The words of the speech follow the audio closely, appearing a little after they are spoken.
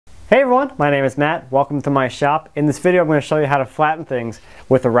Hey everyone, my name is Matt. Welcome to my shop. In this video I'm going to show you how to flatten things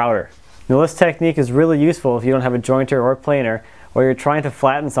with a router. Now this technique is really useful if you don't have a jointer or a planer, or you're trying to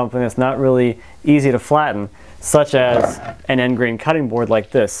flatten something that's not really easy to flatten, such as an end grain cutting board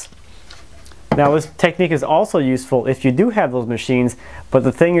like this. Now this technique is also useful if you do have those machines, but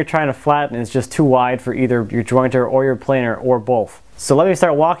the thing you're trying to flatten is just too wide for either your jointer or your planer or both. So let me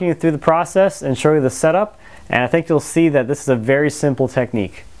start walking you through the process and show you the setup, and I think you'll see that this is a very simple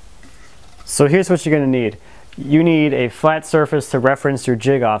technique. So here's what you're going to need. You need a flat surface to reference your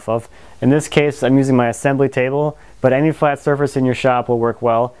jig off of. In this case I'm using my assembly table, but any flat surface in your shop will work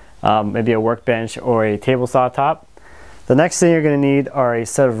well, maybe a workbench or a table saw top. The next thing you're going to need are a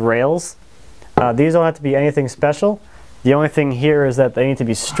set of rails. These don't have to be anything special. The only thing here is that they need to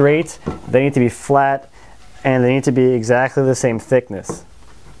be straight, they need to be flat, and they need to be exactly the same thickness.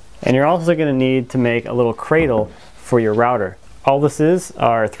 And you're also going to need to make a little cradle for your router. All this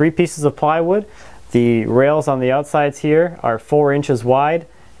are 3 pieces of plywood. The rails on the outsides here are 4 inches wide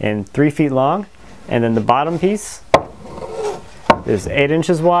and 3 feet long, and then the bottom piece is 8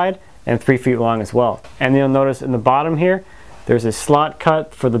 inches wide and 3 feet long as well. And you'll notice in the bottom here there's a slot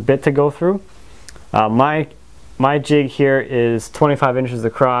cut for the bit to go through. My jig here is 25 inches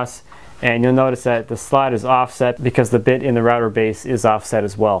across, and you'll notice that the slot is offset because the bit in the router base is offset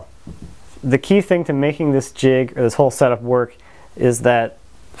as well. The key thing to making this jig or this whole setup work is that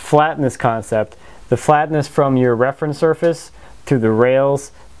flatness concept. The flatness from your reference surface to the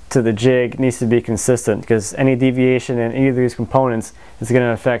rails to the jig needs to be consistent, because any deviation in any of these components is going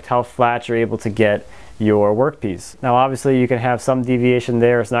to affect how flat you're able to get your workpiece. Now obviously you can have some deviation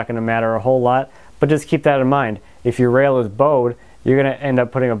there, it's not going to matter a whole lot, but just keep that in mind. If your rail is bowed, you're going to end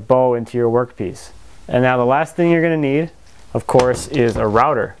up putting a bow into your workpiece. And now the last thing you're going to need, of course, is a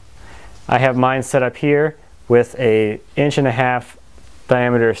router. I have mine set up here with a 1.5 inch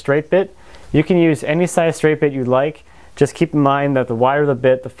diameter straight bit. You can use any size straight bit you'd like. Just keep in mind that the wider the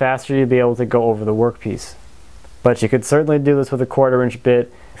bit, the faster you'll be able to go over the workpiece. But you could certainly do this with a 1/4 inch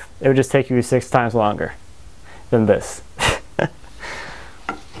bit. It would just take you 6 times longer than this.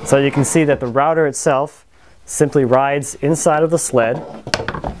 So you can see that the router itself simply rides inside of the sled,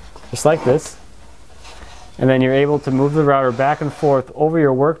 just like this. And then you're able to move the router back and forth over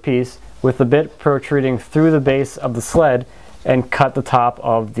your workpiece with the bit protruding through the base of the sled and cut the top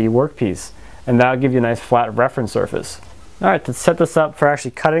of the workpiece. And that'll give you a nice flat reference surface. Alright, to set this up for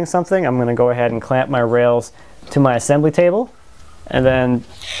actually cutting something, I'm going to go ahead and clamp my rails to my assembly table. And then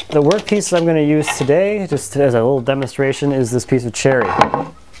the workpiece I'm going to use today, just as a little demonstration, is this piece of cherry.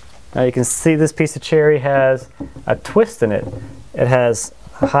 Now you can see this piece of cherry has a twist in it. It has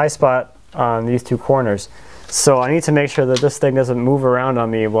a high spot on these 2 corners. So I need to make sure that this thing doesn't move around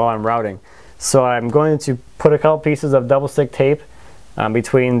on me while I'm routing. So I'm going to put a couple pieces of double stick tape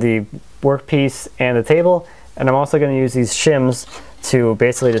between the workpiece and the table, and I'm also going to use these shims to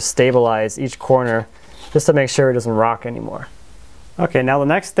basically just stabilize each corner, just to make sure it doesn't rock anymore. Okay, now the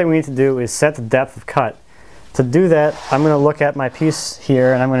next thing we need to do is set the depth of cut. To do that, I'm going to look at my piece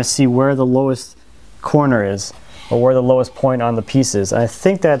here and I'm going to see where the lowest corner is, or where the lowest point on the piece is. I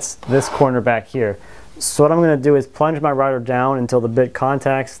think that's this corner back here. So what I'm going to do is plunge my router down until the bit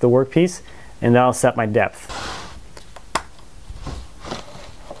contacts the workpiece, and that'll set my depth.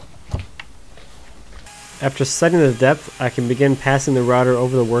 After setting the depth, I can begin passing the router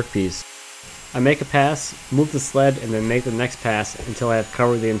over the workpiece. I make a pass, move the sled, and then make the next pass until I have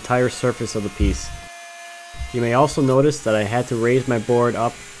covered the entire surface of the piece. You may also notice that I had to raise my board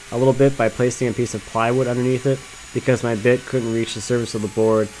up a little bit by placing a piece of plywood underneath it, because my bit couldn't reach the surface of the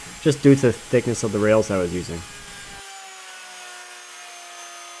board just due to the thickness of the rails I was using.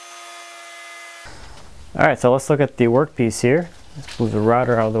 Alright, so let's look at the workpiece here. Let's move the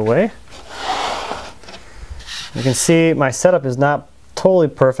router out of the way. You can see my setup is not totally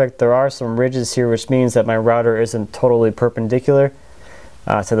perfect. There are some ridges here, which means that my router isn't totally perpendicular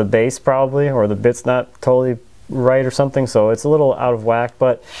to the base probably, or the bit's not totally right or something, so it's a little out of whack,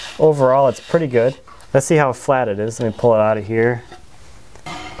 but overall it's pretty good. Let's see how flat it is. Let me pull it out of here.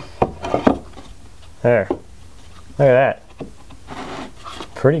 There. Look at that.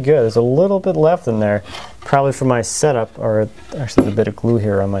 Pretty good. There's a little bit left in there, probably for my setup, or actually there's a bit of glue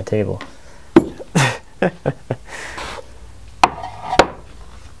here on my table.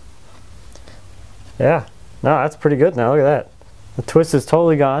 Yeah, no, that's pretty good now. Look at that. The twist is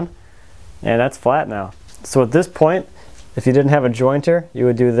totally gone, and that's flat now. So at this point, if you didn't have a jointer, you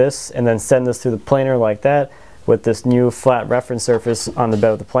would do this and then send this through the planer like that with this new flat reference surface on the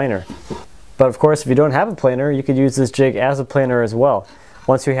bed of the planer. But of course, if you don't have a planer, you could use this jig as a planer as well.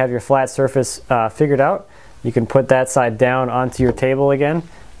 Once you have your flat surface figured out, you can put that side down onto your table again,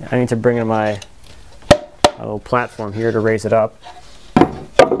 I need to bring in my little platform here to raise it up.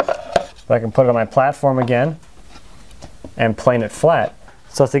 So I can put it on my platform again and plane it flat.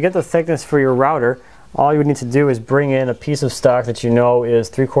 So to get the thickness for your router, all you would need to do is bring in a piece of stock that you know is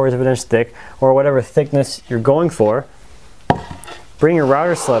 3/4 of an inch thick, or whatever thickness you're going for. Bring your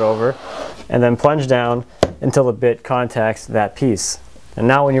router sled over and then plunge down until the bit contacts that piece. And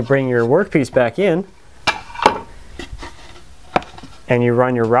now when you bring your workpiece back in and you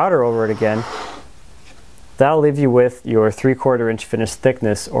run your router over it again, that'll leave you with your 3/4 inch finished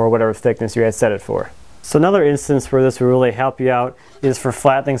thickness, or whatever thickness you had set it for. So another instance where this will really help you out is for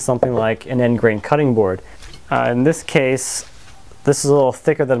flattening something like an end grain cutting board. In this case, this is a little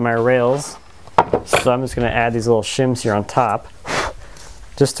thicker than my rails, so I'm just going to add these little shims here on top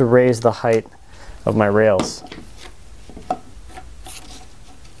just to raise the height of my rails.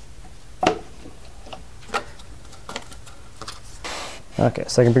 Okay,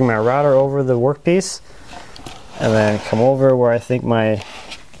 so I can bring my router over the workpiece and then come over where I think my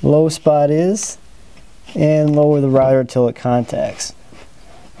low spot is and lower the router till it contacts.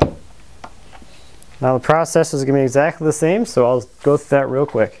 Now the process is going to be exactly the same, so I'll go through that real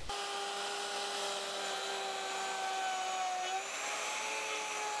quick.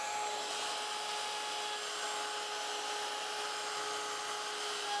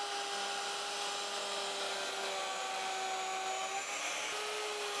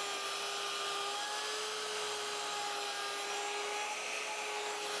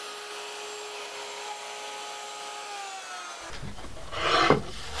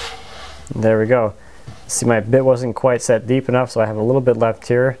 There we go. See, my bit wasn't quite set deep enough, so I have a little bit left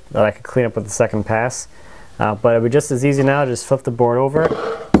here that I could clean up with the second pass. But it would be just as easy now to just flip the board over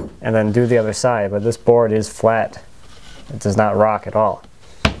and then do the other side. But this board is flat. It does not rock at all.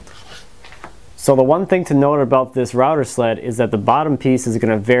 So the one thing to note about this router sled is that the bottom piece is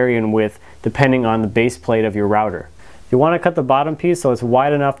going to vary in width depending on the base plate of your router. You want to cut the bottom piece so it's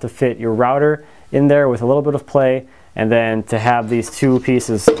wide enough to fit your router in there with a little bit of play, and then to have these two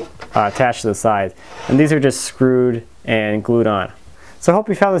pieces attached to the side. And these are just screwed and glued on. So I hope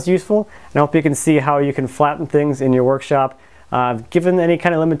you found this useful, and I hope you can see how you can flatten things in your workshop, given any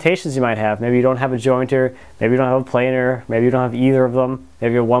kind of limitations you might have. Maybe you don't have a jointer, maybe you don't have a planer, maybe you don't have either of them,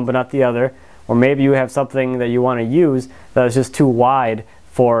 maybe you have one but not the other, or maybe you have something that you want to use that is just too wide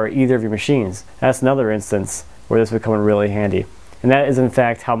for either of your machines. That's another instance where this would come in really handy. And that is in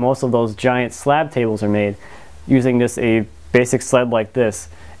fact how most of those giant slab tables are made, using just a basic sled like this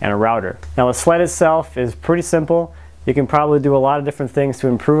and a router. Now the sled itself is pretty simple. You can probably do a lot of different things to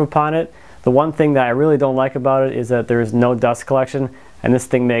improve upon it. The one thing that I really don't like about it is that there is no dust collection, and this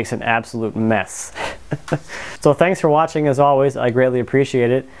thing makes an absolute mess. So thanks for watching as always, I greatly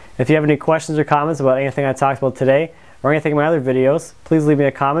appreciate it. If you have any questions or comments about anything I talked about today, or anything in my other videos, please leave me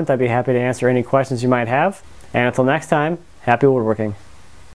a comment. I'd be happy to answer any questions you might have. And until next time, happy woodworking.